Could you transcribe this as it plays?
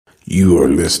You are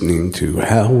listening to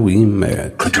How We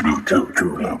Met.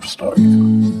 True love story.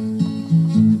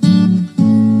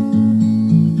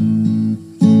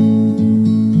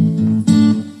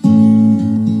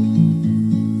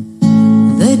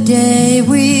 The day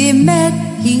we met,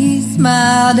 he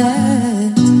smiled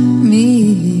at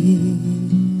me.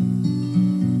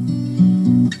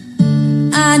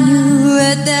 I knew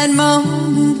at that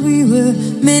moment we were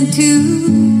meant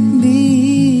to be.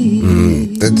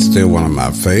 That's still one of my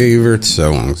favorite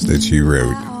songs that you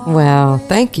wrote. Well,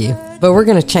 thank you. But we're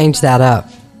going to change that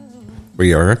up.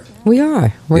 We are? We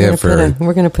are. We're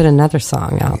going to put another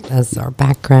song out as our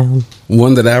background.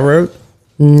 One that I wrote?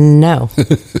 No.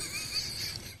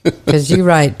 Because you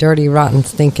write dirty, rotten,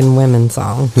 stinking women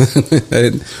songs.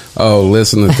 Oh,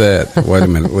 listen to that. Wait a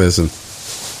minute, listen.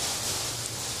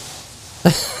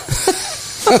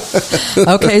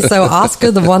 Okay, so Oscar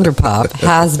the Wonder Pup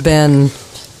has been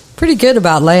pretty good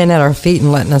about laying at our feet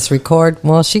and letting us record.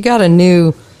 Well, she got a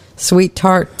new Sweet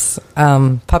Tarts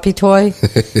puppy toy.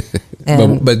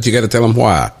 And, but you got to tell them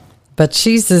why. But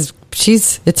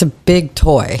it's a big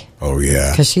toy. Oh, yeah.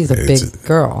 Because she's a big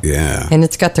girl. Yeah. And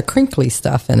it's got the crinkly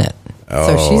stuff in it. Oh,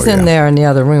 so she's in there in the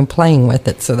other room playing with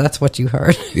it. So that's what you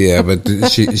heard. Yeah, but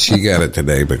she got it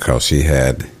today because she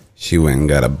went and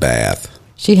got a bath.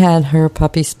 She had her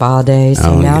puppy spa day.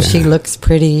 So now she looks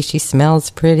pretty. She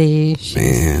smells pretty.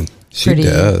 Man, she pretty,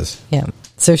 does. Yeah.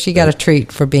 So she got a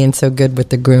treat for being so good with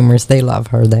the groomers. They love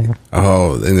her there.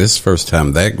 Oh, and this is the first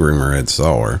time that groomer had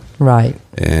saw her. Right.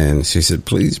 And she said,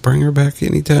 please bring her back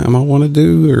anytime I want to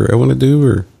do her.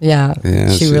 Yeah.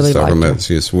 She really liked her.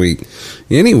 She's sweet.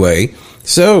 Anyway,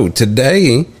 so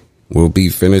today we'll be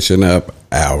finishing up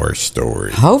our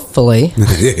story. Hopefully.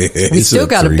 We still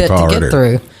got a bit to get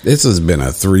through. This has been a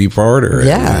 3-parter.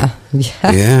 Yeah.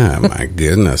 Yeah, my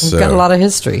goodness. We've got a lot of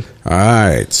history. All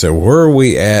right. So where are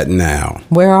we at now?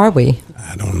 Where are we?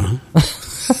 I don't know.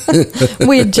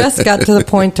 We had just got to the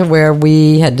point to where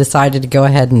we had decided to go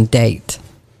ahead and date.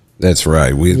 That's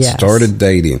right. We had started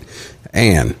dating,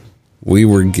 and we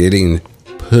were getting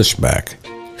pushback.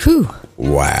 Whew.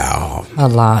 Wow. A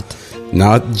lot.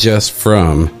 Not just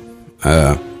from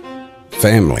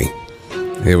family.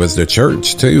 It was the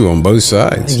church, too, on both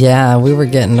sides. Yeah, we were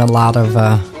getting a lot of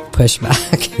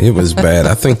pushback. It was bad.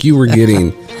 I think you were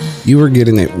getting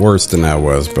it worse than I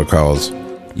was because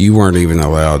you weren't even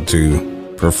allowed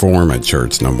to perform at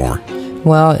church no more.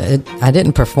 Well, I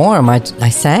didn't perform. I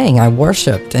sang. I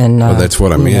worshiped. And well, that's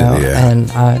what I meant, yeah.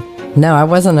 And no, I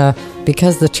wasn't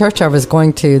because the church I was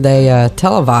going to, they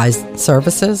televised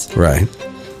services. Right.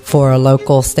 For a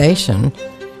local station.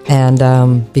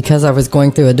 And because I was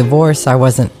going through a divorce, I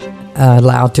wasn't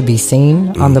allowed to be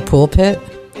seen on the pulpit.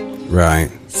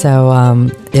 Right. So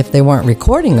if they weren't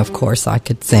recording, of course, I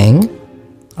could sing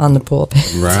on the pulpit.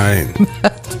 Right.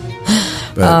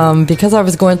 but because I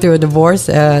was going through a divorce,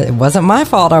 it wasn't my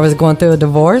fault I was going through a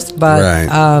divorce,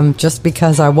 but just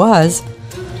because I was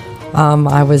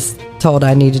told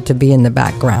I needed to be in the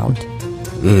background.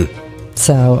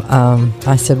 So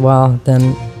I said, well,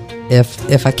 then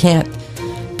if I can't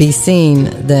be seen,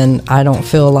 then I don't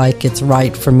feel like it's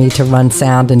right for me to run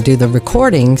sound and do the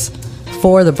recordings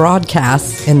for the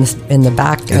broadcast in the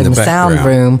back in the sound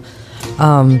room,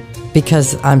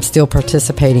 because I'm still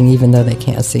participating even though they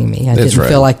can't see me. I didn't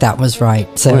feel like that was right,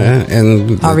 so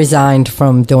I resigned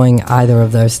from doing either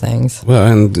of those things. Well,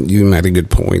 and you made a good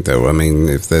point, though. I mean,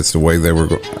 if that's the way they were,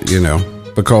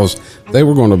 because they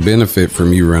were going to benefit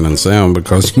from you running sound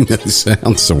because you know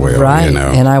sound so well, right?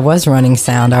 And I was running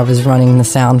sound. I was running the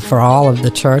sound for all of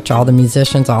the church, all the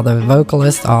musicians, all the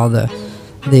vocalists, all the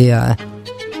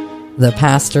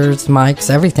pastors, mics,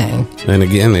 everything. And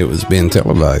again, it was being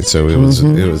televised, so it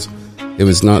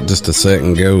was not just a set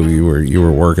and go. You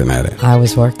were working at it. I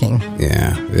was working.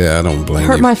 Yeah. I don't blame you.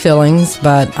 Hurt my feelings,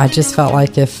 but I just felt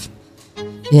like if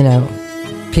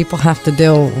people have to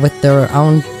deal with their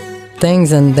own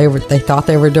things, and they thought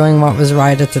they were doing what was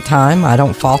right at the time. I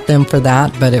don't fault them for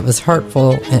that, but it was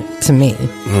hurtful to me.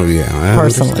 Oh yeah, I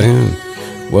personally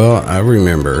understand. Well, I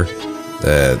remember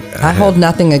that I hold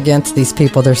nothing against these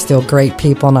people. They're still great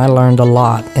people, and I learned a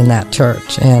lot in that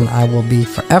church, and I will be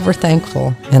forever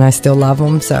thankful, and I still love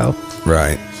them. So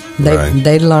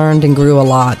they learned and grew a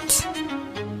lot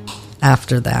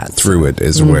after that. Through it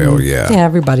as well, yeah. Yeah,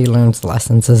 everybody learns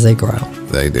lessons as they grow.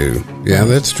 They do. Yeah,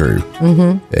 that's true.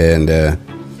 Mm-hmm. And,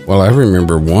 I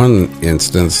remember one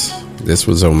instance, this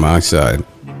was on my side,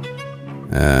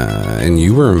 and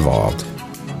you were involved,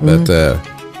 but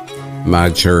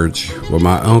my church,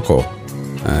 my uncle,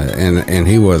 and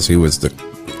he was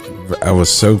I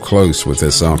was so close with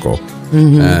this uncle.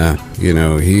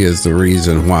 Mm-hmm. He is the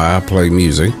reason why I play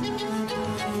music.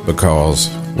 because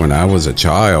when I was a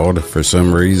child, for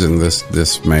some reason,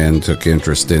 this man took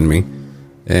interest in me.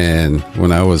 And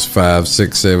when I was 5,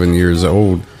 6, 7 years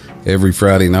old, every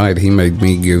Friday night he made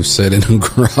me go sit in a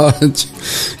garage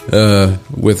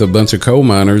with a bunch of coal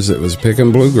miners that was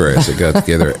picking bluegrass that got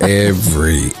together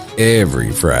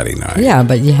every Friday night. Yeah,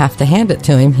 but you have to hand it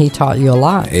to him. He taught you a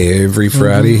lot. Every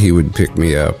Friday he would pick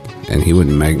me up and he would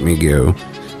make me go.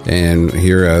 And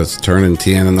here I was turning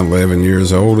 10 and 11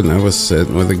 years old, and I was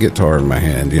sitting with a guitar in my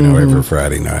hand, every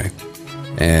Friday night.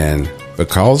 And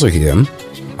because of him,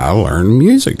 I learned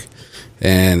music.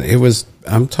 And it was,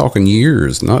 I'm talking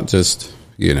years, not just,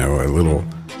 a little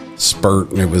spurt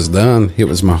and it was done. It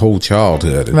was my whole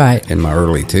childhood and my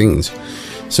early teens.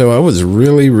 So I was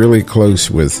really, really close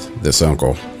with this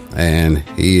uncle. And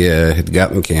he had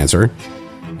gotten cancer,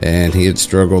 and he had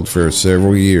struggled for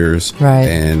several years. Right.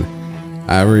 And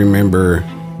I remember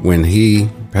when he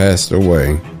passed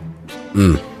away,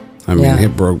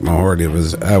 it broke my heart.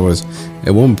 I was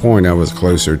at one point I was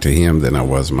closer to him than I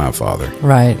was my father.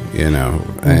 Right. And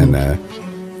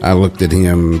I looked at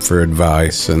him for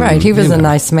advice. And, right. He was a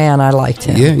nice man. I liked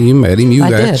him. Yeah, you met him.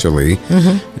 I actually.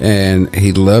 Did. And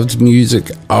he loved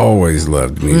music, always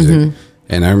loved music.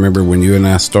 And I remember when you and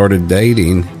I started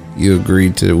dating, you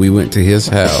agreed we went to his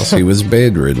house. He was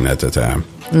bedridden at the time.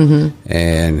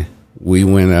 And we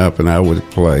went up and I would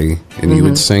play and you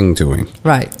would sing to him.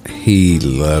 Right. He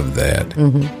loved that.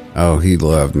 Oh, he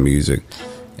loved music.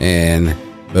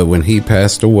 But when he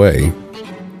passed away,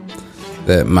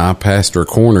 that my pastor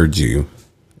cornered you.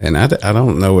 And I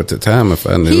don't know at the time if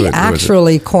I knew He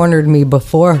actually cornered me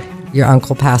before your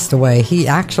uncle passed away. He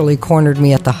actually cornered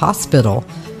me at the hospital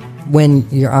when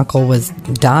your uncle was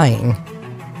dying.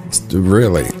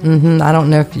 Really? I don't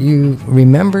know if you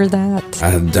remember that.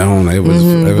 I don't. It was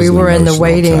we were in the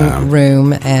waiting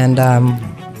room, and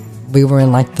we were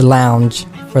in like the lounge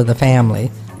for the family.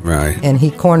 Right. And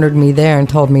he cornered me there and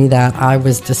told me that I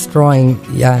was destroying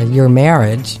your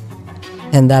marriage,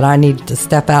 and that I needed to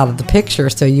step out of the picture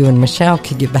so you and Michelle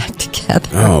could get back together.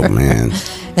 Oh, man.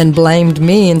 And blamed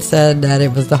me and said that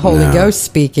it was the Holy Ghost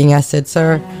speaking. I said,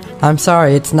 sir, I'm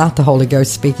sorry, it's not the Holy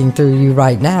Ghost speaking through you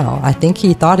right now. I think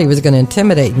he thought he was going to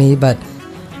intimidate me, but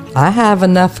I have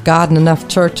enough God and enough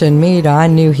church in me that I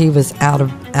knew he was out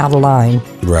of line.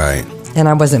 Right. And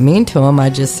I wasn't mean to him. I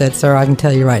just said, sir, I can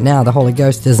tell you right now, the Holy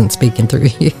Ghost isn't speaking through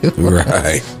you.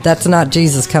 Right. That's not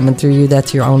Jesus coming through you.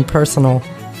 That's your own personal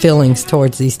feelings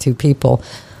towards these two people.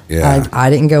 Yeah. I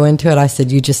didn't go into it. I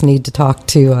said, you just need to talk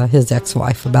to his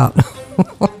ex-wife about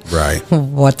right.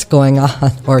 what's going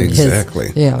on. Or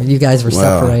exactly. You guys were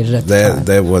separated at the time.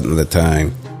 That wasn't the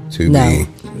time to be.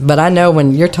 But I know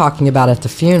when you're talking about at the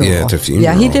funeral. Yeah, at the funeral.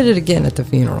 Yeah, he did it again at the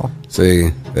funeral. See,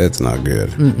 that's not good.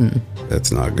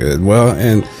 That's not good. Well,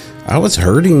 and I was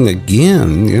hurting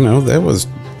again. That was,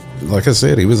 like I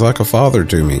said, he was like a father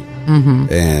to me.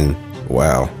 And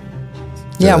wow.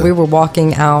 Yeah, we were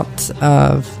walking out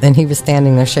and he was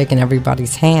standing there shaking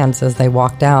everybody's hands as they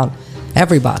walked out.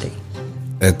 Everybody.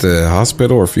 At the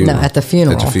hospital or funeral? No, at the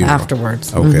funeral.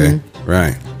 Afterwards. Okay,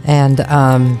 right. And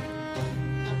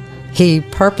he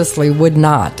purposely would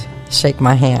not shake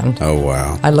my hand. Oh,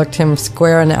 wow. I looked him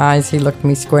square in the eyes. He looked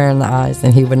me square in the eyes,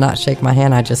 and he would not shake my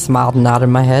hand. I just smiled and nodded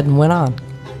my head and went on.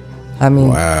 I mean,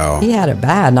 wow. He had it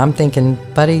bad, and I'm thinking,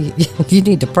 buddy, you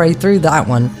need to pray through that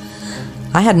one.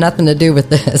 I had nothing to do with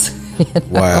this.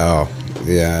 Wow.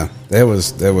 Yeah. That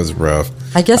was rough.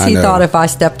 I guess he thought if I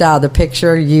stepped out of the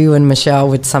picture, you and Michelle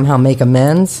would somehow make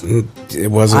amends. It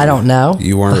wasn't. I don't know.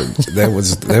 You weren't. That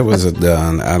was a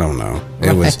done. I don't know.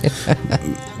 It was.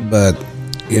 But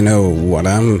what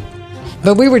I'm.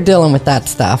 But we were dealing with that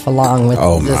stuff along with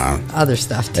this other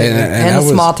stuff too, and the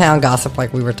small town gossip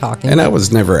like we were talking. And about. I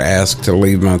was never asked to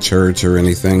leave my church or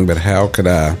anything. But how could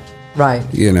I? Right.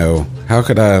 How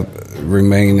could I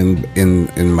remain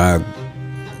in my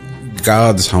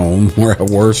God's home where I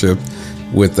worship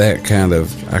with that kind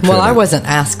of... I wasn't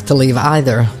asked to leave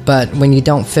either, but when you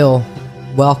don't feel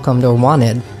welcomed or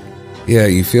wanted... Yeah,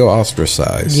 you feel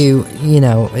ostracized.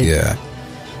 Yeah.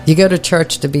 You go to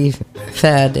church to be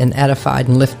fed and edified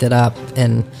and lifted up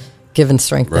and given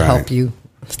strength to help you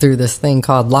through this thing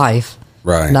called life.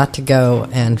 Right. Not to go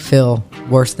and feel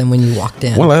worse than when you walked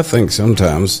in. Well, I think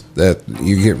sometimes that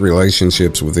you get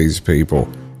relationships with these people,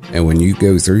 and when you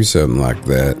go through something like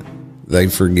that, they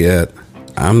forget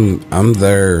I'm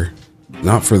there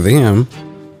not for them.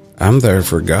 I'm there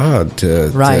for God to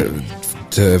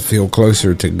to feel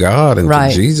closer to God and Right.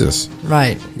 to Jesus.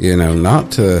 Right.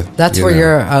 Not to. That's where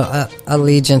your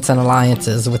allegiance and alliance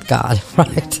is with God,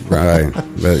 right? Right.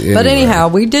 But But anyhow,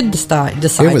 we did decide it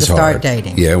to was start hard.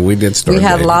 dating. Yeah, we did start. We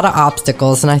had dating. a lot of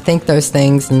obstacles, and I think those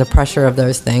things and the pressure of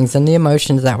those things and the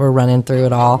emotions that were running through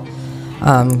it all,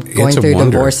 going It's a through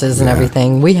wonder. divorces and Yeah.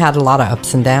 everything, we had a lot of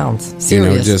ups and downs,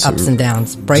 serious just- ups and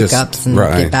downs, breakups and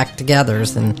right. get back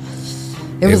togethers, and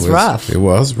it was rough. It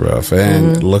was rough,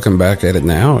 and looking back at it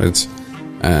now, it's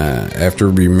after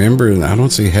remembering, I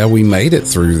don't see how we made it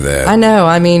through that. I know.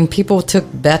 I mean, people took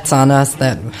bets on us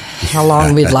that how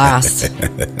long we'd last.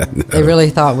 They really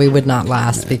thought we would not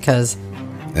last because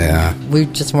Yeah. we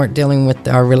just weren't dealing with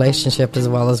our relationship as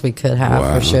well as we could have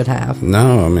Wow. or should have.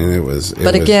 No, I mean it was.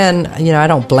 But again, I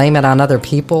don't blame it on other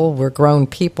people. We're grown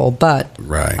people, but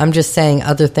Right. I'm just saying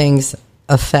other things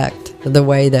affect the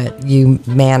way that you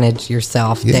manage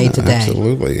yourself day to day.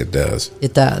 Absolutely, it does.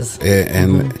 It does.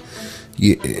 And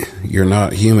you're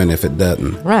not human if it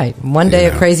doesn't. Right. One day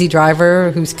Yeah. a crazy driver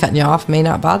who's cutting you off may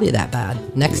not bother you that bad.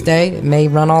 Next day it may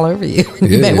run all over you.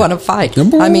 You may Yeah. want to fight.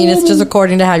 I mean, it's just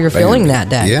according to how you're feeling that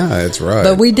day. Yeah, that's right.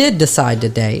 But we did decide to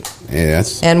date.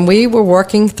 Yes. And we were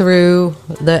working through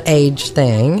the age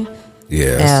thing.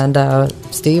 Yes. And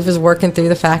Steve was working through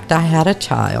the fact I had a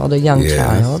child, a young Yes.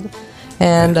 child.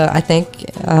 And I think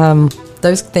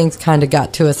those things kind of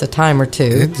got to us a time or two.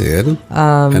 It did.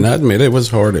 And I admit it was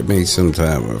hard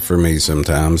for me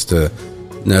sometimes to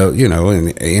know, in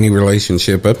any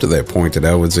relationship up to that point that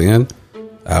I was in,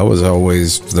 I was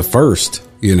always the first.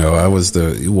 I was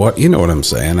what I'm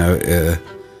saying.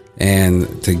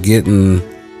 And to get in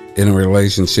a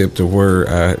relationship to where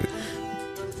I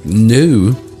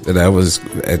knew that I was,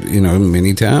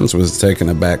 many times was taking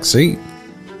a back seat.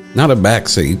 Not a back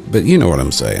seat, but you know what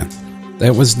I'm saying.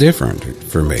 That was different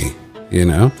for me,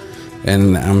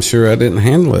 and I'm sure I didn't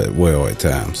handle it well at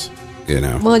times,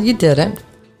 Well, you didn't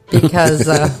because,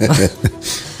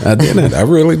 I didn't. I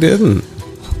really didn't.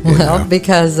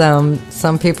 because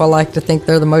some people like to think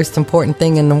they're the most important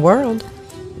thing in the world.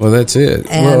 Well, that's it.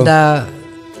 And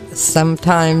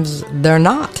sometimes they're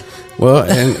not.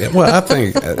 I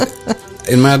think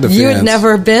in my defense, You had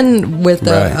never been with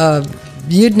Right.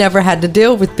 you'd never had to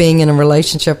deal with being in a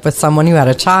relationship with someone who had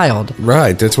a child.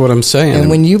 Right, that's what I'm saying. And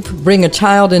when you bring a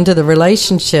child into the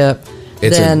relationship,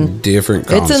 it's then a different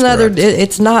it's construct. another.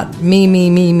 It's not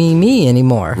me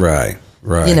anymore. Right.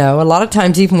 Right. A lot of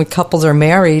times, even when couples are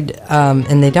married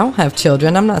and they don't have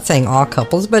children, I'm not saying all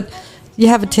couples, but you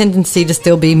have a tendency to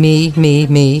still be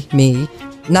me.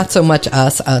 Not so much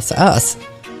us.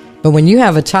 But when you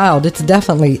have a child, it's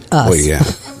definitely us. Well, yeah,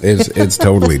 it's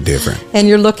totally different. And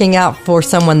you're looking out for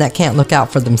someone that can't look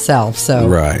out for themselves. So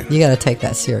Right. you got to take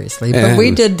that seriously. But And-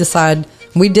 we did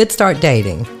start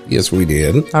dating. Yes, we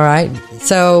did. All right.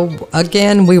 So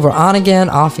again, we were on again,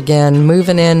 off again,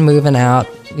 moving in, moving out,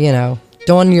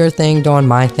 doing your thing, doing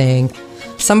my thing.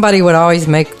 Somebody would always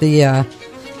make the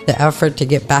effort to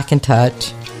get back in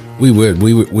touch. We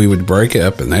would break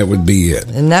up, and that would be it.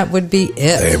 And that would be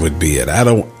it. That would be it. I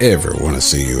don't ever want to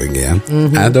see you again.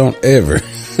 Mm-hmm. I don't ever.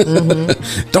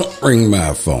 Don't ring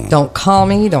my phone. Don't call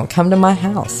me. Don't come to my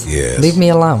house. Yes. Leave me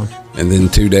alone. And then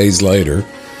 2 days later,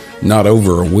 not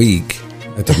over a week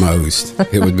at the most,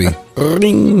 it would be,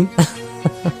 ring.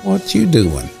 What you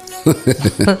doing?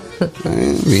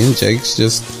 Me and Jake's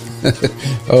just.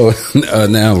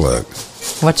 Now look.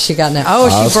 What's she got now?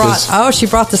 She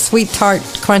brought the sweet tart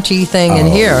crunchy thing in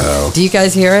here. No. Do you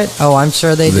guys hear it? Oh, I'm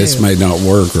sure they This do. may not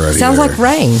work right Sounds here. like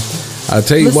rain. I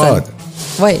tell you Listen. what.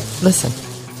 Wait, listen.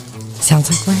 Sounds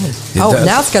like rain. does.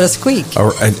 Now it's got a squeak.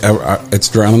 It's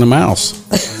drowning a mouse.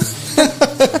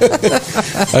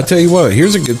 I tell you what,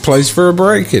 here's a good place for a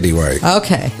break anyway.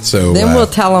 Okay. So, then we'll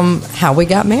tell them how we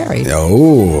got married.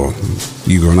 Oh,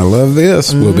 you're going to love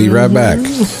this. We'll be right back.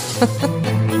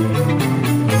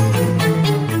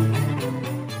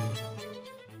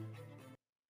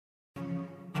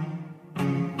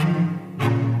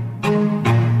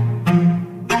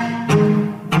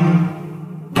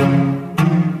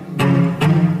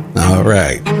 All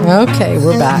right. Okay,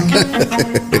 we're back.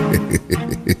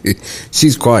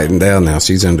 She's quieting down now.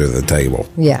 She's under the table.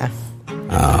 Yeah.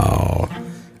 Oh.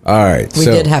 All right. We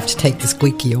did have to take the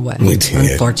squeaky away. We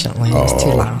did. Unfortunately, it was too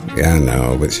loud. Yeah, I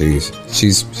know, but she's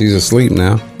asleep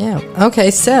now. Yeah.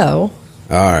 Okay, so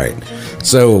All right.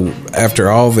 So after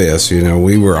all this,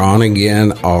 we were on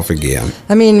again, off again.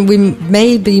 I mean, we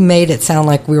maybe made it sound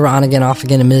like we were on again, off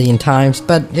again a million times,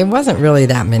 but it wasn't really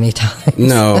that many times.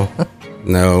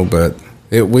 No, but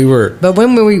we were. But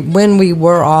when we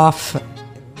were off,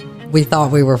 we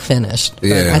thought we were finished. But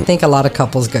Yeah. I think a lot of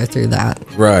couples go through that.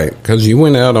 Right, because you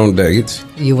went out on dates,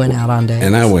 You went out on dates.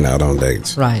 and I went out on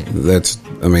dates. Right.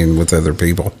 With other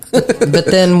people, But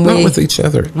then not with each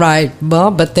other. Right.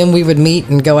 Well, but then we would meet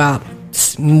and go out.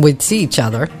 We'd see each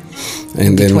other.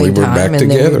 And then we were time, back and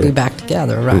together. then we'd be back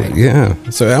together, right? Yeah.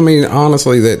 So,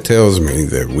 honestly, that tells me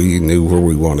that we knew where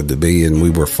we wanted to be, and we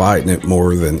were fighting it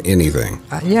more than anything.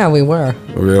 Yeah, we were.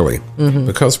 Really. Mm-hmm.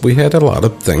 Because we had a lot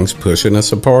of things pushing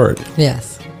us apart.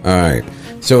 Yes. All right.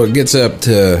 So it gets up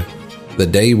to the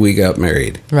day we got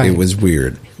married. Right. It was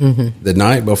weird. Mm-hmm. The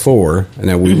night before,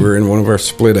 now we were in one of our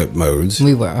split up modes.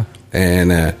 We were.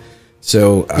 And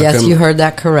so Yes, you heard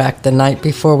that correct. The night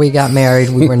before we got married,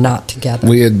 we were not together.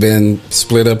 we had been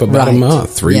split up about a Right.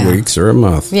 month, 3 Yeah. weeks or a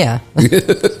month. Yeah,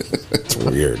 It's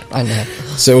weird. I know.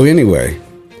 So anyway,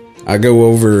 I go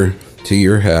over to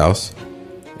your house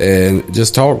and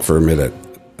just talk for a minute.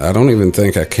 I don't even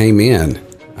think I came in.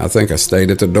 I think I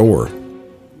stayed at the door.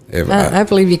 I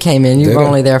believe you came in. You Did were I?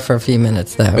 only there for a few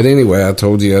minutes, though. But anyway, I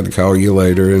told you I'd call you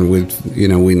later, and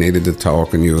we needed to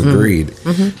talk, and you agreed.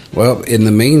 Mm-hmm. Well, in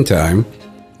the meantime,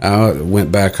 I went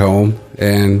back home,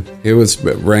 and it was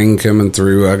rain coming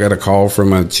through. I got a call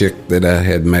from a chick that I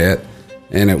had met,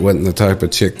 and it wasn't the type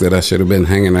of chick that I should have been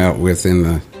hanging out with in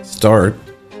the start,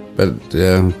 but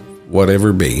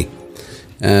whatever be.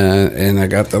 And I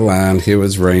got the line. It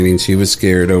was raining. She was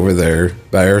scared over there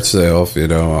by herself,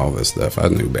 all this stuff. I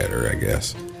knew better, I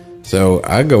guess. So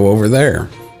I go over there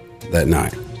that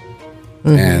night.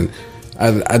 Mm-hmm. And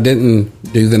I didn't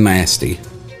do the nasty.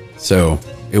 So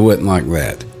it wasn't like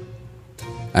that.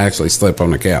 I actually slept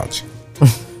on the couch.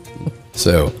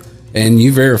 So, and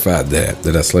you verified that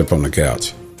I slept on the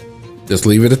couch. Just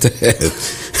leave it at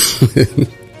that.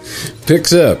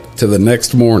 Picks up to the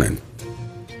next morning.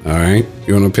 All right.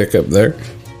 You want to pick up there?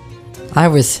 I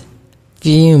was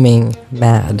fuming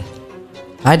mad.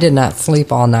 I did not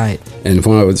sleep all night. And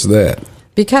why was that?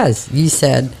 Because you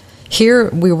said, here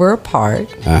we were apart,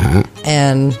 Uh-huh.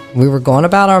 and we were going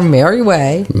about our merry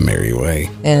way, Merry way.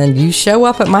 and you show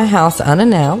up at my house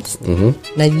unannounced.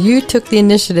 Mm-hmm. Now, you took the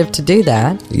initiative to do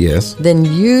that. Yes. Then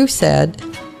you said,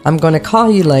 I'm going to call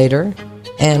you later,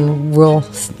 and we'll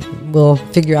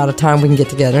figure out a time we can get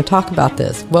together and talk about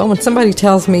this. Well, when somebody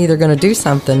tells me they're going to do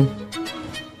something,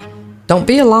 don't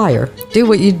be a liar. Do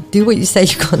what you say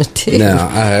you're going to do. Now,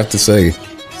 I have to say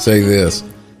this.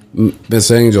 Miss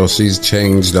Angel, she's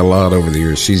changed a lot over the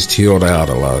years. She's chilled out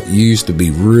a lot. You used to be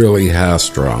really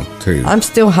high-strung, too. I'm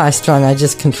still high-strung. I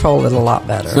just control it a lot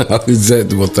better. Is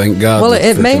that, well, thank God. Well,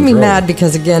 it for made me control. mad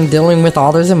because, again, dealing with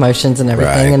all those emotions and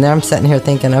everything. Right. And then I'm sitting here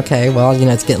thinking, okay, well,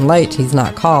 it's getting late. He's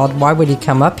not called. Why would he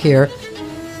come up here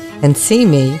and see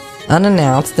me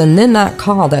unannounced and then not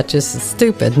call? That's just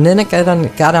stupid. And then it got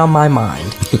on my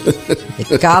mind.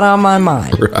 It got on my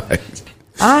mind. Right.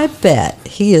 I bet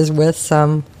he is with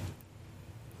some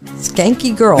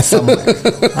skanky girl somewhere.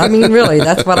 I mean, really,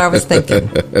 that's what I was thinking.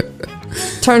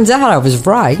 Turns out I was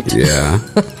right. Yeah.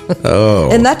 Oh.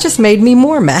 And that just made me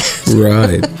more mad.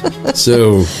 Right.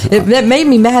 So. It made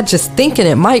me mad just thinking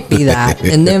it might be that.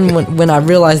 And then when I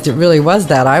realized it really was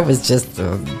that, I was just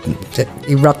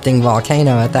erupting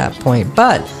volcano at that point.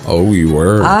 But Oh, you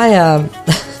were. I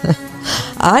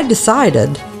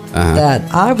decided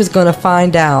that I was going to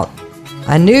find out.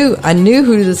 I knew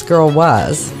who this girl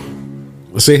was.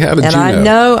 See, how did And you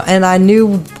know? I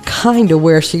knew kind of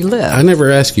where she lived. I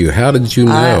never asked you. How did you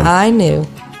know? I knew.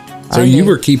 So you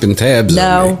were keeping tabs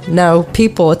on me. No,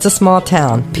 people, it's a small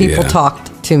town. People Yeah.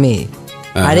 talked to me.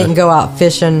 I didn't go out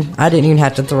fishing. I didn't even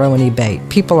have to throw any bait.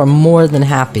 People are more than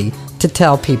happy to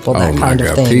tell people that Oh, my kind of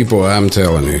God. thing. People, I'm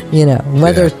telling you.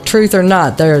 Whether Yeah. truth or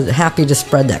not, they're happy to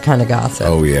spread that kind of gossip.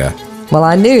 Oh, yeah. Well,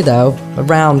 I knew, though,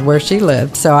 around where she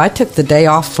lived, so I took the day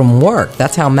off from work.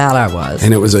 That's how mad I was.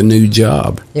 And it was a new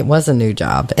job. It was a new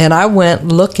job. And I went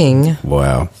looking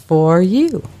Wow. for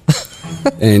you.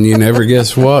 And you never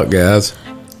guess what, guys?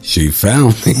 She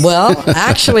found me. Well,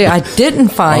 actually, I didn't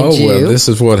find you. Well, this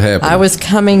is what happened. I was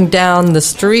coming down the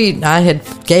street. I had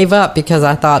gave up because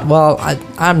I thought, well, I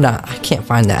can't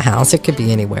find that house. It could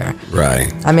be anywhere.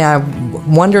 Right. I mean, I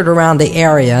wandered around the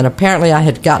area, and apparently I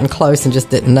had gotten close and just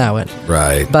didn't know it.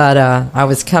 Right. But I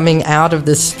was coming out of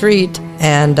the street,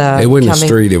 and It wasn't a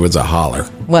street, it was a holler.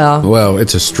 Well,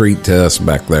 it's a street to us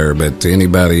back there, but to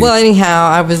anybody, well, anyhow,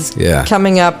 I was Yeah.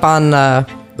 coming up on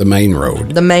the main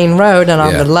road. the main road, and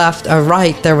on Yeah. the left or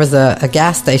right, there was a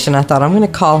gas station. I thought, I'm going to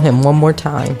call him one more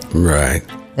time. Right.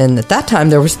 And at that time,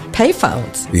 there was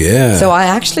payphones. Yeah. So I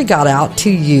actually got out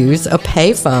to use a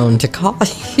payphone to call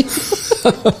you.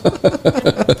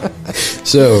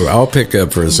 So I'll pick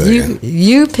up for a second.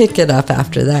 You pick it up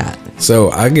after that.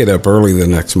 So I get up early the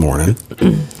next morning,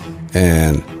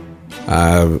 and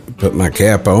I put my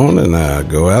cap on, and I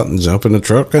go out and jump in the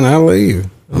truck, and I leave.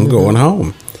 I'm going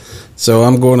home. So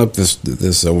I'm going up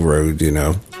this old road,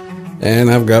 and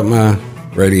I've got my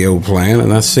radio playing,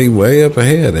 and I see way up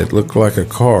ahead, it looked like a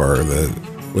car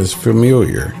that was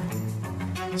familiar.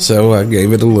 So I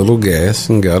gave it a little gas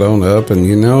and got on up, and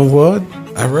you know what?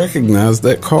 I recognized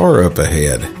that car up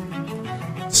ahead.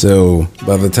 So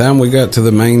by the time we got to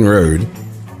the main road,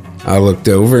 I looked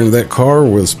over, and that car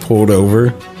was pulled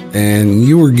over, and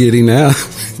you were getting out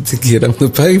to get on the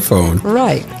payphone.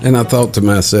 Right. And I thought to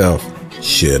myself,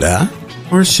 should I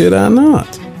or should I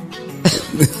not?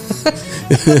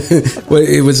 Well,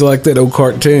 it was like that old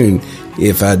cartoon.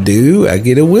 If I do, I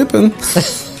get a whipping.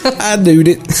 I doed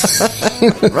it.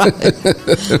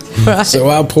 Right. So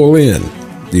I pull in.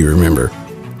 Do you remember?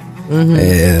 Mm-hmm.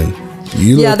 And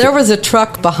yeah, there was a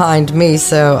truck behind me,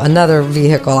 so another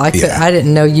vehicle. I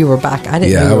didn't know you were back. I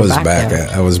didn't know you were back there.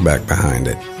 I was back behind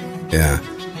it. Yeah,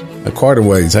 quite a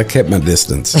ways. I kept my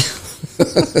distance.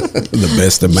 The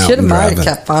best of mountain driving. Should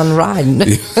have kept on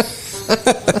riding.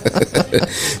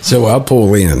 So I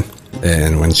pull in,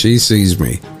 and when she sees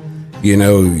me, you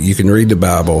can read the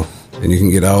Bible, and you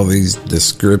can get all these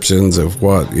descriptions of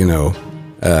what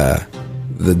the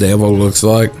devil looks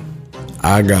like.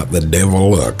 I got the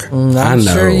devil look. I'm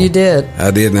sure you did.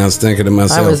 I did, and I was thinking to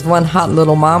myself, I was one hot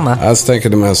little mama. I was thinking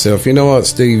to myself, you know what,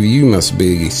 Steve, you must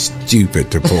be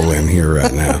stupid to pull in here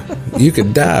right now. You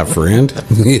could die, friend.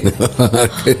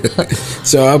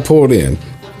 So I pulled in,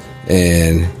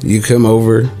 and you come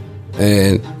over,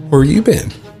 and where you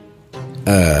been?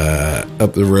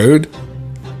 Up the road?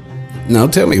 No,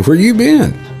 tell me, where you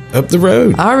been? Up the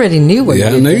road. I already knew where you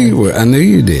been. I knew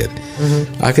you did.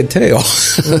 Mm-hmm. I could tell.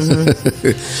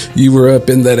 Mm-hmm. You were up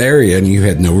in that area, and you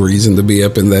had no reason to be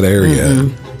up in that area.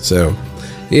 Mm-hmm. So,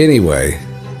 anyway,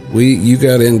 you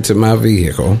got into my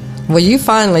vehicle. Well, you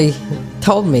finally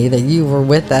told me that you were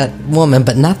with that woman,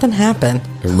 but nothing happened.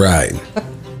 Right.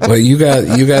 Well, you got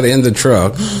in the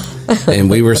truck, and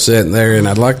we were sitting there, and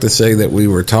I'd like to say that we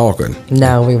were talking.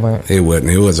 No, we weren't. It wasn't.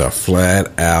 It was a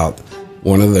flat out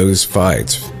one of those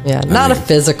fights. Yeah, not a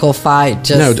physical fight.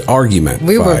 Just argument.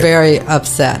 We were very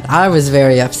upset. I was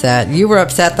very upset. You were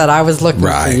upset that I was looking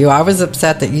for you. I was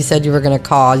upset that you said you were going to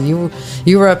call. You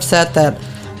were upset that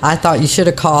I thought you should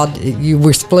have called. You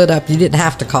were split up. You didn't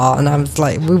have to call. And I was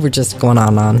like, we were just going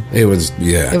on. It was,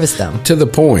 yeah. It was dumb. To the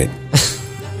point.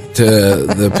 To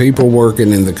the people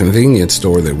working in the convenience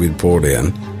store that we'd pulled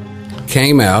in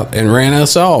came out and ran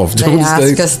us off. They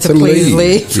asked us to please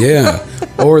leave. Yeah.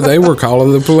 Or they were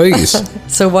calling the police.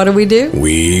 So what do?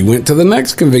 We went to the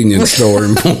next convenience store.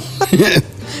 And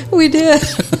we did.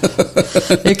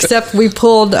 Except we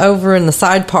pulled over in the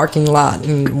side parking lot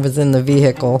and was in the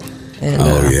vehicle. And,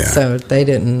 so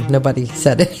nobody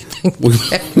said anything.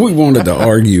 We wanted to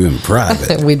argue in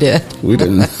private. We did. We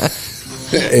didn't.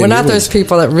 We're not those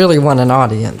people that really want an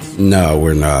audience. No,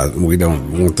 we're not. We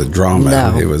don't want the drama.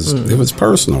 No. It was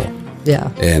personal.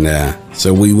 Yeah. And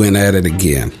so we went at it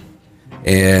again.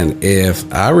 And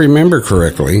if I remember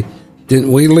correctly,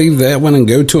 didn't we leave that one and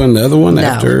go to another one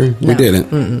after? No. We didn't.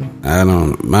 Mm-mm. I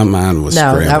don't. My mind was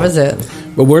scrambled. That was it.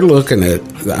 But we're looking at.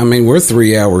 We're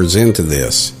 3 hours into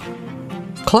this.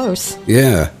 Close.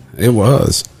 Yeah, it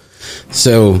was.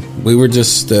 So we were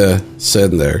just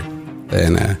sitting there,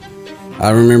 and I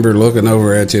remember looking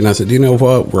over at you, and I said, "You know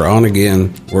what? We're on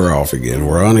again. We're off again.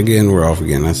 We're on again. We're off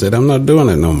again." I said, "I'm not doing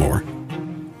it no more."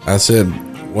 I said,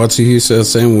 "What's the use of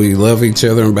saying we love each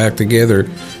other and back together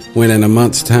when in a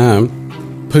month's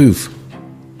time, poof,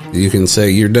 you can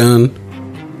say you're done,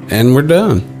 and we're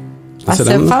done." I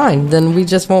said fine, then we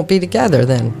just won't be together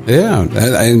then. Yeah,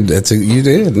 you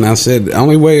did. And I said, the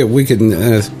only way we can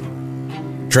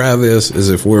try this is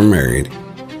if we're married.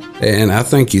 And I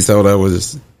think you thought I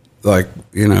was like,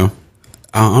 I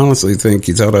honestly think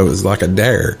you thought I was like a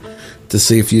dare to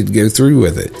see if you'd go through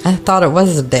with it. I thought it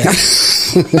was a dare.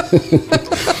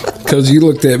 Because you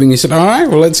looked at me and you said, all right,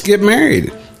 well, let's get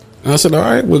married. And I said, all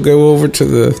right, we'll go over to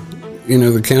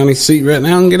the county seat right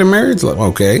now and get a marriage. Like,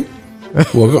 okay.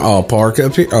 Well, I'll park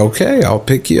up here. Okay, I'll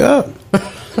pick you up.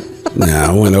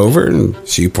 Now I went over and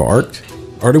she parked.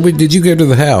 Or did you go to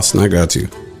the house and I got you?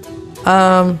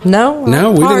 No.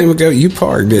 No, we didn't even go. You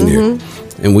parked, didn't you?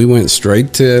 And we went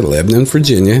straight to Lebanon,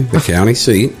 Virginia, the county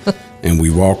seat. And we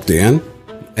walked in.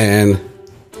 And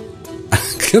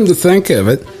come to think of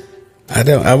it,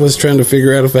 I was trying to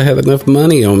figure out if I had enough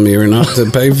money on me or not to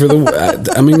pay for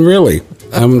really.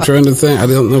 I'm trying to think. I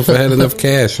don't know if I had enough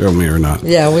cash on me or not.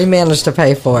 Yeah, we managed to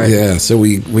pay for it. Yeah, so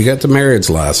we got the marriage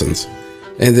license.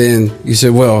 And then you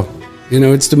said, well,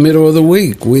 it's the middle of the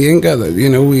week. We ain't got to,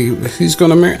 he's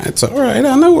going to marry. It's all right.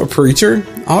 I know a preacher.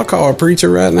 I'll call a preacher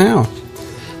right now.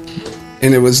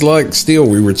 And it was like, still,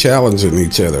 we were challenging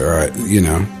each other. All right,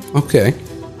 okay.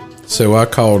 So I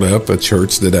called up a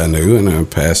church that I knew and a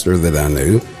pastor that I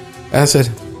knew. I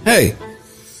said, hey,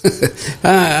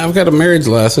 I've got a marriage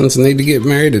license and need to get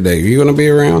married today. Are you going to be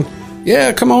around?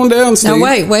 Yeah, come on down, Steve.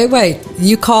 Now, wait.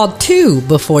 You called 2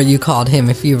 before you called him,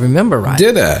 if you remember right.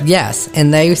 Did I? Yes.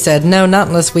 And they said, no, not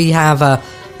unless we have a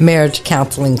marriage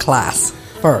counseling class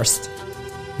first.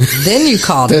 Then you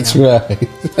called That's him. Right.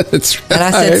 That's right. And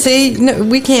I said, see, no,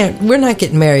 we can't. We're not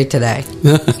getting married today.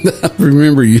 I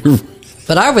remember you.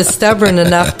 But I was stubborn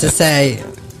enough to say,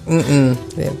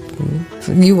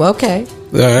 you okay.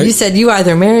 All right. You said, you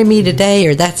either marry me today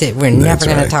or that's it. We're never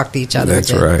going to talk to each other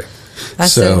That's again. right. I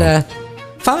said,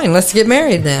 fine, let's get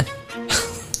married then.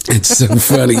 It's so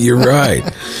funny. You're right.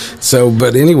 So,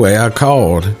 but anyway, I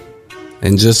called,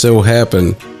 and just so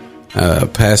happened, a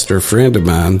pastor friend of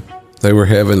mine, they were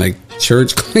having a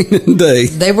church cleaning day.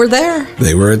 They were there.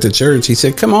 They were at the church. He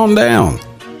said, come on down.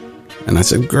 And I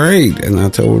said, great. And I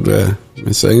told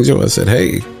Miss Angel, I said,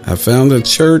 hey, I found a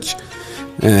church.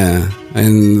 And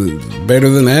better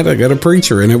than that, I got a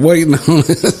preacher in it waiting on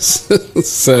us.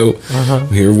 So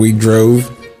here we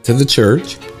drove to the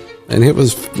church. And it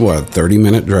was,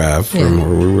 30-minute drive from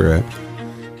where we were at.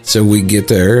 So we get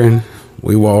there and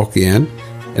we walk in.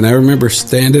 And I remember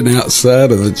standing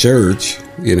outside of the church.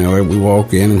 We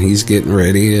walk in and he's getting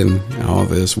ready and all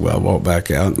this. Well, I walk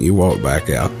back out and you walk back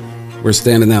out. We're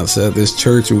standing outside this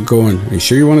church and we're going, are you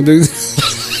sure you want to do this?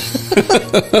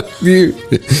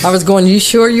 I was going, you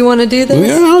sure you want to do this?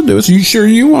 Yeah, I'll do it. You sure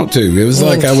you want to? It was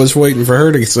like I was waiting for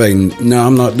her to say, no,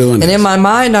 I'm not doing it. And in my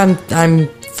mind, I'm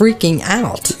freaking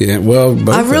out. Yeah, well,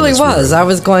 I really was. I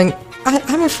was going,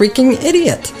 I'm a freaking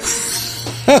idiot.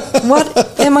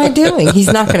 What am I doing? He's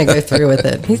not going to go through with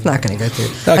it. He's not going to go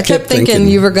through. I kept thinking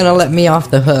you were going to let me off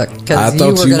the hook because you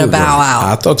were going to bow out.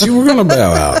 I thought you were going to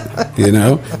bow out.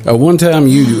 One time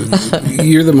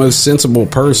you're the most sensible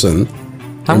person.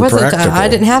 I wasn't. I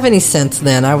didn't have any sense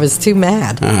then. I was too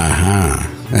mad. Now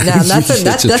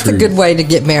that's a good way to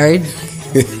get married.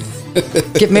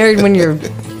 Get married when you're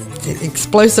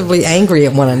explosively angry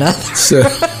at one another. So.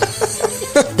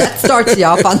 That starts you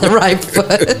off on the right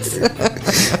foot.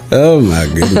 Oh my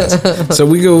goodness. So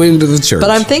we go into the church. But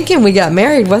I'm thinking we got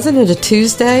married. Wasn't it a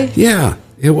Tuesday? Yeah,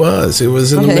 it was. It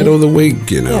was in the middle of the week,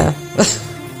 Yeah.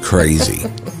 Crazy.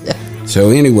 Yeah. So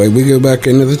anyway, we go back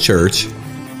into the church.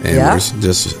 And there's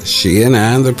just she and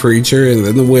I and the preacher, and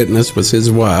then the witness was his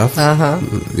wife.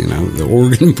 The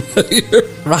organ player.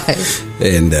 Right.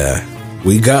 And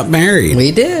we got married.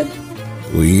 We did.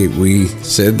 We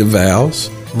said the vows.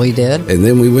 We did. And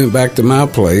then we went back to my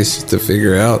place to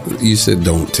figure out. You said,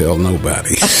 don't tell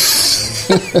nobody.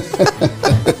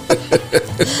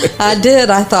 I did.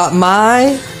 I thought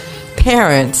my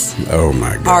parents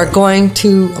are going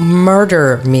to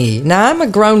murder me. Now, I'm a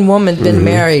grown woman, been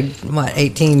married,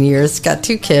 18 years, got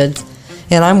 2 kids,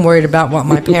 and I'm worried about what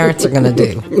my parents are going to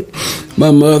do.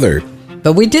 My mother.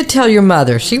 But we did tell your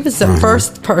mother. She was the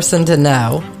first person to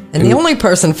know, and the only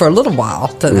person for a little while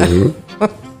to know.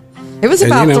 It was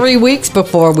about 3 weeks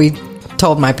before we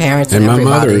told my parents and everybody.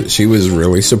 My mother, she was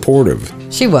really supportive.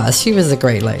 She was. She was a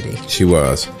great lady. She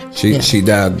was. She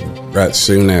died right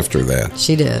soon after that.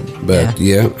 She did. But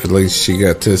at least she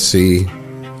got to see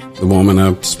the woman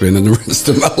I'm spending the rest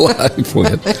of my life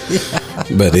with.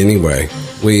 But anyway,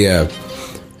 we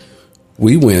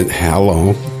went how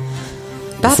long?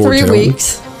 About 3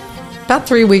 weeks. About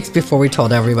 3 weeks before we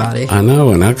told everybody. I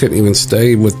know, and I couldn't even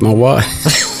stay with my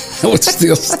wife. I was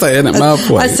still staying at my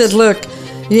place. I said, look,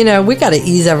 we got to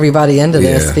ease everybody into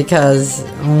this because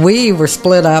we were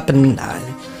split up and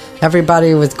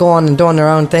everybody was going and doing their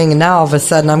own thing. And now all of a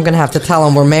sudden I'm going to have to tell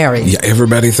them we're married. Yeah,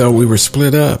 everybody thought we were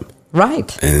split up.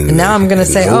 Right. And now I'm going to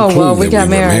say, we got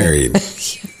married.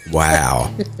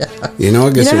 Wow.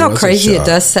 I guess how crazy it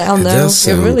does sound, though? It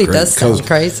really does sound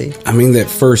crazy. I mean, that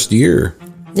first year.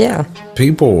 Yeah.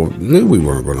 People knew we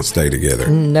weren't going to stay together.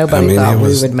 Nobody thought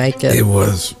we would make it. It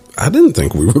was, I didn't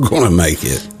think we were going to make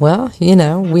it. Well,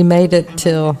 we made it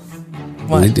till,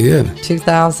 we did.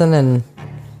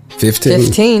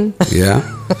 2015. Yeah.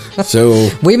 So.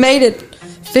 We made it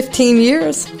 15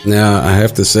 years. Now, I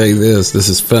have to say this. This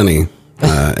is funny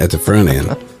at the front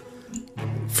end.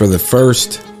 For the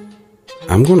first,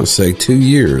 I'm going to say 2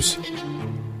 years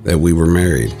that we were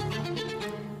married,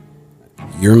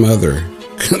 your mother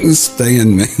couldn't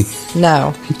stand me.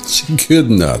 No. She could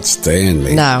not stand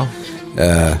me. No.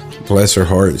 bless her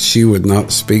heart, she would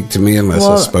not speak to me unless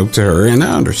I spoke to her, and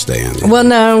I understand. Well,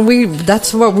 no,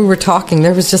 that's what we were talking.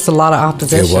 There was just a lot of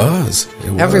opposition. It was.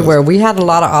 Everywhere. We had a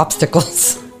lot of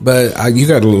obstacles. But you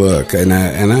got to look, and I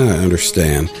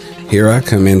understand. Here I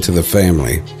come into the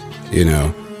family, you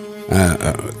know.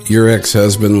 Your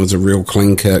ex-husband was a real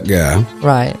clean-cut guy.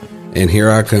 Right. And here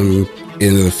I come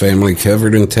into the family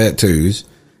covered in tattoos,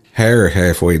 hair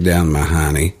halfway down my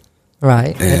hiney.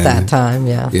 Right, at that time,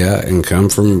 yeah. Yeah, and come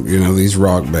from, these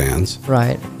rock bands.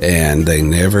 Right. And I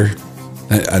never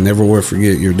will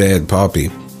forget your dad,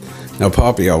 Poppy. Now,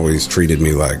 Poppy always treated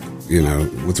me like,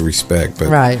 with respect. But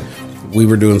right. We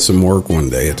were doing some work one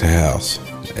day at the house,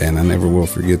 and I never will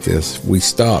forget this. We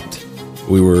stopped.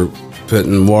 We were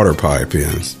putting water pipe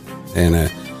in, and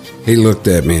he looked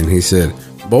at me and he said,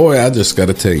 "Boy, I just got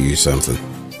to tell you something."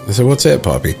 I said, "What's that,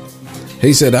 Poppy?"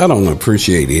 He said, "I don't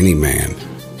appreciate any man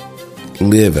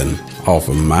living off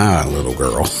of my little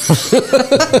girl."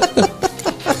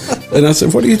 And I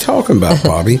said, "What are you talking about,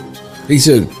 Bobby?" He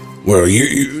said, "Well,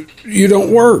 you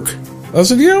don't work." I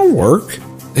said, "Yeah, I work."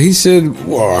 He said,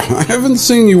 "Well, I haven't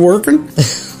seen you working."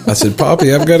 I said,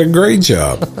 "Poppy, I've got a great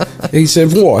job." He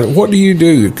said, "What do you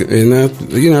do?" And I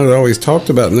always talked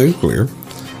about nuclear.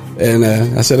 And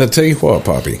I said, "I'll tell you what,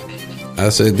 Poppy." I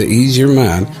said, "To ease your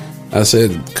mind," I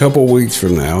said, "a couple weeks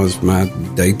from now is my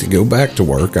date to go back to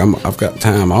work. I've got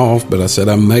time off, but I said,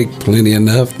 I make plenty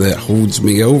enough that holds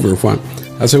me over.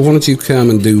 I said, why don't you come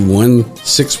and do 1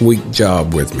 6-week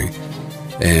job with me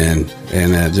and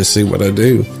just see what I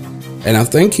do." And I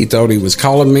think he thought he was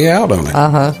calling me out on it.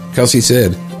 Because he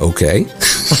said, "Okay."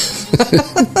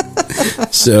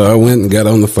 So I went and got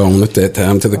on the phone at that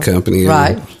time to the company.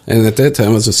 Right. And at that time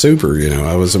I was a super,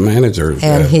 I was a manager.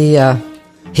 And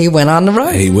he went on the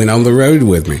road. He went on the road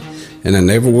with me. And I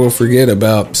never will forget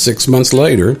about 6 months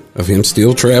later of him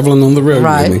still traveling on the road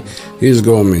with me. He was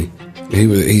going me.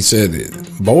 He said,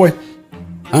 "Boy,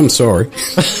 I'm sorry."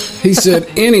 He said,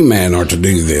 "Any man ought to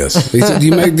do this." He said,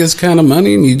 "You make this kind of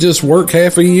money and you just work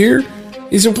half a year?"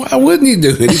 He said, "Why wouldn't you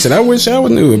do it?" He said, "I wish I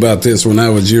would knew about this when I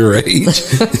was your age."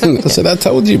 And I said, "I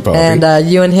told you, Poppy." And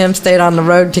you and him stayed on the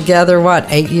road together,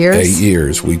 8 years? 8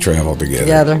 years we traveled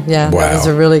together. Yeah. Wow. That was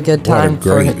a really good time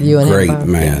for you and him. Great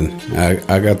man.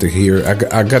 I got to hear,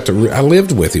 I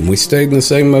lived with him. We stayed in the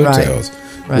same motels.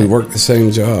 Right. We worked the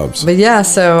same jobs. But yeah,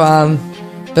 so,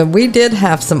 but we did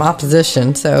have some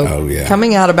opposition. So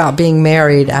coming out about being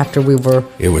married after we were,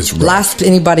 it was rough. Last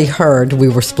anybody heard, we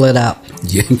were split up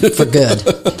for good.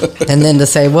 And then to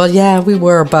say, well, yeah, we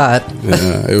were, but.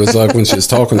 It was like when she was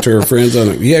talking to her friends on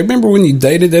it. Yeah, remember when you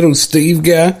dated that old Steve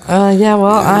guy? Yeah,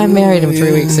 well, I married him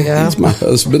 3 weeks ago. He's my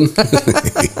husband.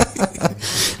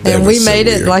 And we made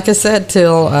it, like I said,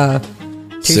 till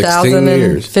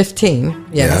 2015.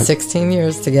 Yeah, 16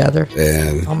 years together.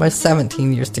 And almost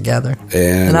 17 years together.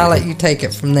 And I'll let you take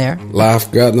it from there.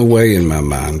 Life got in the way in my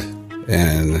mind.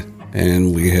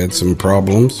 And we had some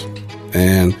problems.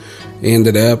 And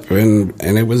ended up, and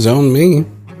it was on me.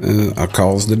 I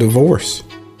caused the divorce.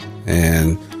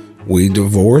 And we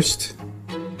divorced.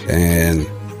 And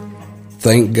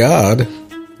thank God,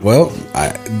 well,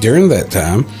 during that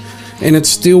time, and it's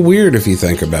still weird if you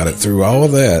think about it, through all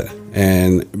of that,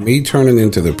 and me turning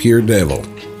into the pure devil,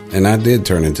 and I did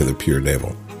turn into the pure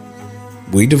devil.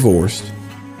 We divorced,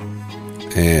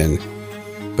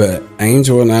 but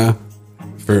Angel and I,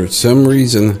 for some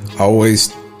reason,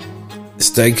 always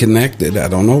stay connected. I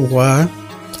don't know why.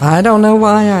 I don't know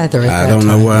why either. I don't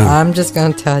know why. I'm just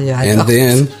going to tell you. And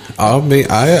then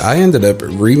I ended up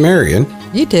remarrying.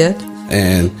 You did.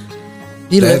 And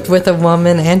you lived with a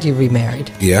woman and you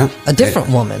remarried. Yeah. A different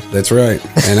woman. That's right.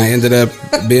 And I ended up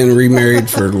being remarried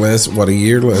for less than a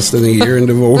year and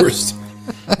divorced.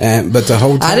 But the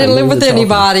whole time I didn't live with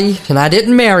anybody and I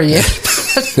didn't marry you.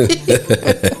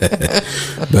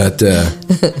 But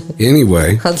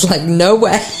anyway. I was like, no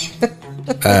way.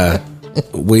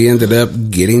 We ended up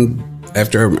getting,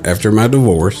 after my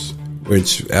divorce,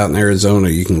 which out in Arizona,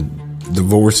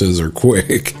 divorces are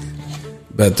quick.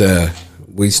 But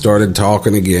we started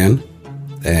talking again,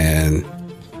 and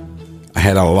I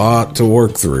had a lot to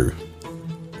work through,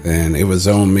 and it was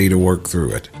on me to work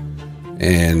through it.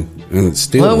 And it's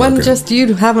still Well, it wasn't just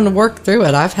you having to work through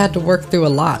it. I've had to work through a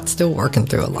lot, still working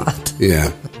through a lot. Yeah.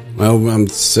 Well, I'm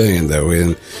saying,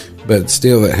 though, but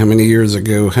still, how many years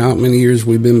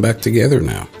we've been back together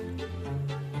now?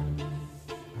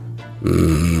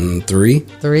 3?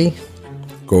 3.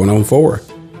 Going on 4.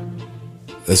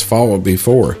 This fall will be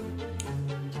 4.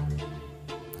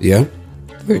 Yeah?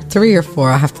 3 or 4,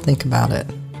 I have to think about it.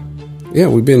 Yeah,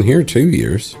 we've been here 2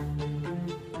 years.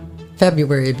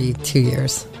 February would be 2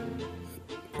 years.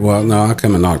 Well, no, I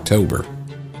come in October.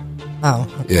 Oh,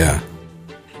 okay. Yeah.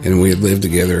 And we had lived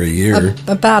together a year.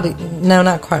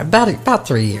 Not quite. About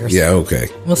 3 years. Yeah, okay.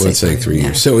 We'll say 3 yeah.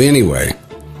 years. So anyway,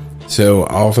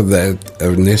 off of that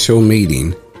initial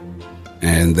meeting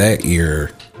and that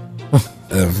year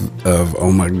of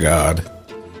oh my God,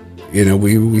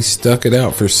 we stuck it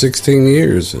out for 16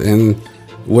 years, and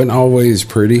it wasn't always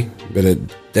pretty, but it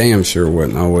damn sure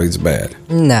wasn't always bad.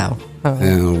 No.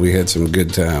 And we had some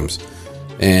good times.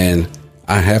 And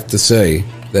I have to say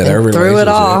that our relationship, through it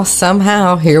all,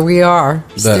 somehow, here we are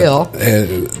still.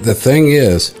 The thing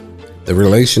is, the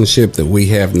relationship that we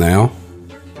have now,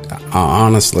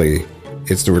 honestly,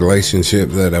 it's the relationship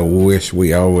that I wish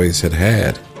we always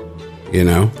had,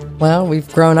 Well,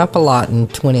 we've grown up a lot in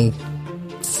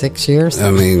 26 years.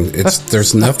 I mean,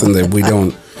 there's nothing that we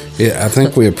don't, I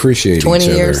think we appreciate each other.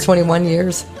 20 years, 21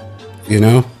 years.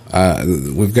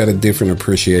 We've got a different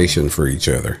appreciation for each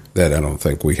other that I don't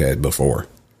think we had before.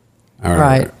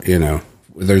 Right.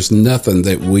 There's nothing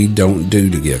that we don't do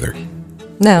together.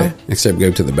 No. Except go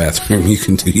to the bathroom. You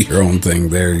can do your own thing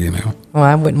there, Well,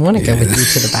 I wouldn't want to go with you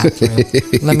to the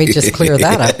bathroom. Let me just clear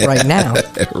that up right now.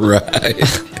 Right.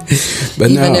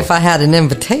 But Even if I had an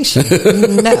invitation,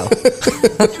 no.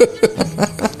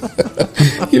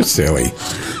 You're silly.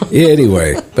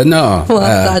 Anyway, but no.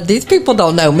 Well, these people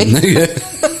don't know me.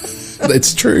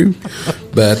 It's true.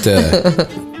 But,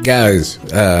 guys,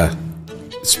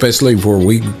 especially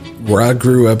where I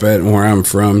grew up at and where I'm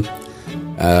from,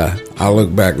 I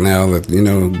look back now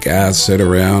that, guys sit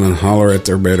around and holler at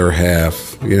their better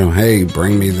half, hey,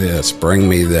 bring me this, bring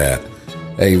me that.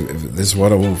 Hey, this is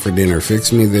what I want for dinner.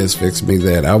 Fix me this, fix me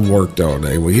that. I've worked all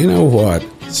day. Well, you know what?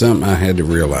 Something I had to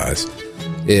realize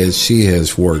is she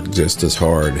has worked just as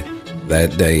hard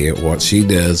that day at what she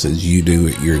does as you do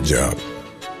at your job.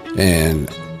 And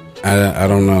I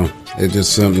don't know. It's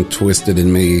just something twisted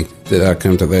in me that I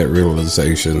come to that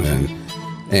realization.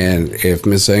 And if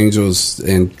Miss Angels,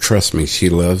 and trust me, she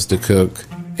loves to cook,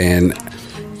 and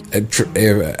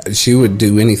she would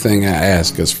do anything I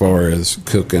ask as far as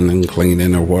cooking and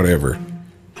cleaning or whatever,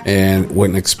 and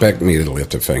wouldn't expect me to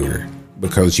lift a finger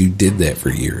because you did that for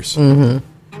years. Mm-hmm.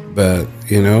 But,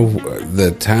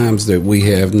 the times that we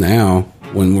have now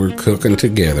when we're cooking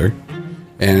together,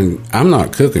 and I'm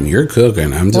not cooking, you're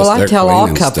cooking. I'm just Well, I tell all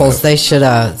couples stuff. they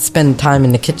should spend time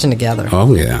in the kitchen together.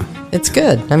 Oh, yeah. It's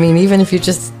good. I mean, even if you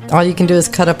all you can do is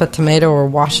cut up a tomato or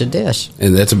wash a dish.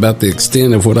 And that's about the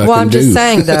extent of what I can do. Well, I'm just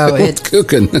saying, though, it's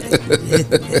cooking.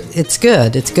 it's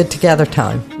good. It's good together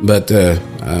time. But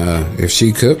if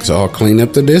she cooks, I'll clean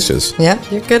up the dishes. Yeah,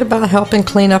 you're good about helping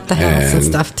clean up the house and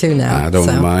stuff too now. I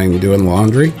don't mind doing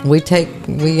laundry. We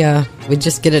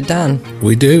just get it done.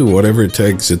 We do whatever it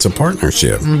takes. It's a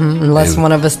partnership. Mm-hmm. Unless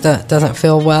one of us doesn't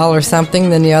feel well or something,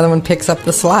 then the other one picks up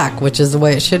the slack, which is the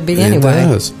way it should be anyway. It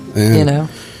does. And,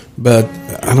 But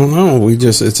I don't know.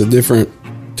 It's a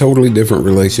totally different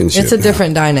relationship. It's a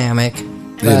different dynamic.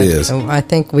 It is. I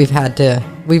think we've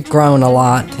grown a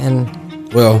lot,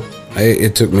 and well,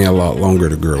 it took me a lot longer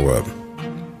to grow up,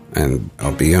 and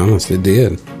I'll be honest, it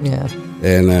did. Yeah.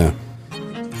 And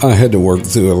I had to work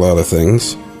through a lot of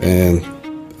things, and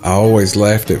I always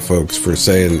laughed at folks for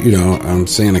saying, I'm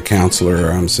seeing a counselor,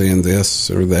 or I'm seeing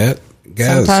this or that.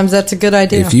 Guys, sometimes that's a good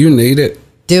idea. If you need it,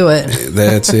 do it.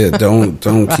 That's it.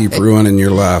 Don't keep ruining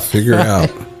your life. Figure out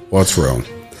what's wrong.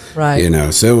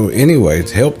 Right. So anyway, it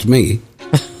helped me.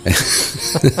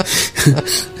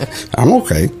 I'm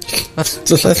okay.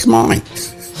 Just that's mommy.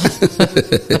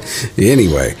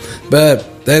 Anyway,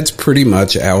 but that's pretty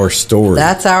much our story.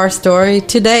 That's our story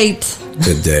to date.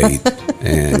 To date.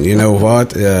 And you know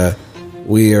what?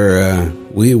 We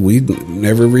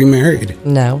never remarried.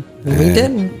 No, we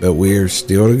didn't. But we are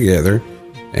still together.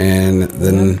 And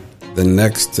then the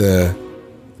next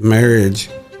marriage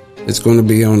is going to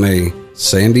be on a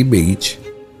sandy beach.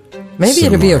 Maybe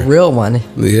it'll be a real one.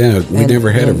 Yeah, we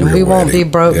never had a real one. We won't be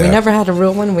broke. Yeah. We never had a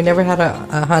real one. We never had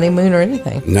a honeymoon or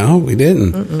anything. No, we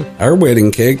didn't. Mm-mm. Our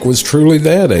wedding cake was truly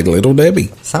that, a Little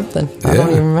Debbie. Something. I don't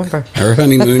even remember. Our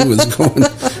honeymoon was going...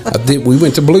 we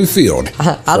went to Bluefield.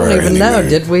 I don't even know.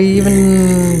 Did we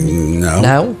even...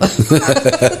 No.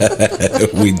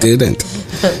 We didn't.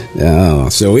 No.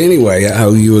 So anyway, I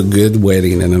owe you a good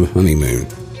wedding and a honeymoon.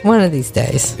 One of these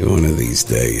days. One of these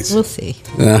days. We'll see.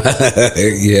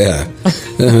 Yeah.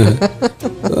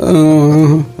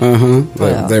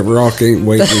 Well. That rock ain't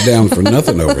weighing me down for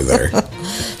nothing over there.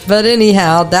 But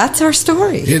anyhow, that's our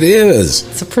story. It is.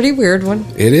 It's a pretty weird one.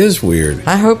 It is weird.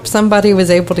 I hope somebody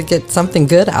was able to get something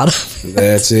good out of it.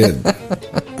 That's it.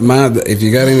 If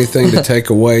you got anything to take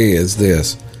away is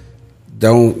this.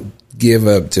 Don't give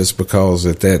up just because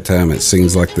at that time it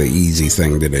seems like the easy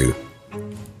thing to do.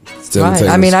 Some Right.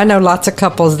 things. I mean, I know lots of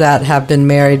couples that have been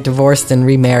married, divorced, and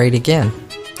remarried again.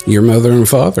 Your mother and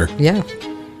father. Yeah.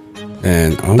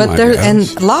 And, oh But my there gosh.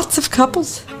 and lots of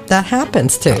couples that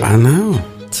happens to. I know.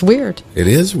 It's weird. It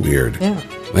is weird. Yeah.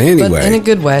 But anyway. But in a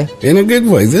good way. In a good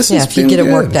way. This Yeah, has if you been get it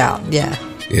good. worked out. Yeah.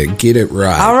 Yeah, get it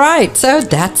right. All right. So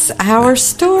that's our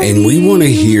story. And we want to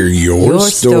hear your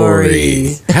story.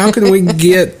 story. How can we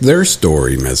get their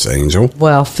story, Miss Angel?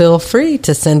 Well, feel free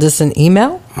to send us an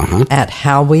email at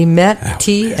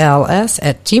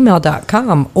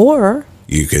howwemettls@gmail.com, or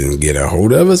You can get a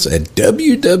hold of us at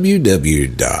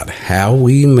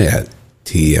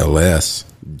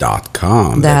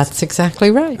www.howwemettls.com. that's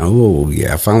exactly right. Oh,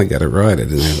 yeah, I finally got it right.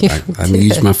 I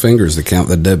used my fingers to count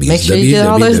the W's. Make sure you get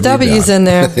all those W's in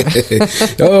there.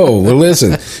 Oh, well,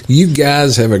 listen, you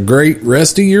guys have a great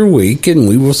rest of your week, and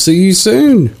we will see you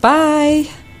soon. Bye.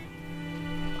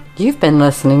 You've been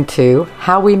listening to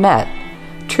How We Met,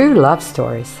 True Love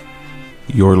Stories.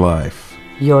 Your life.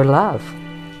 Your love,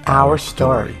 our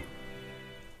story.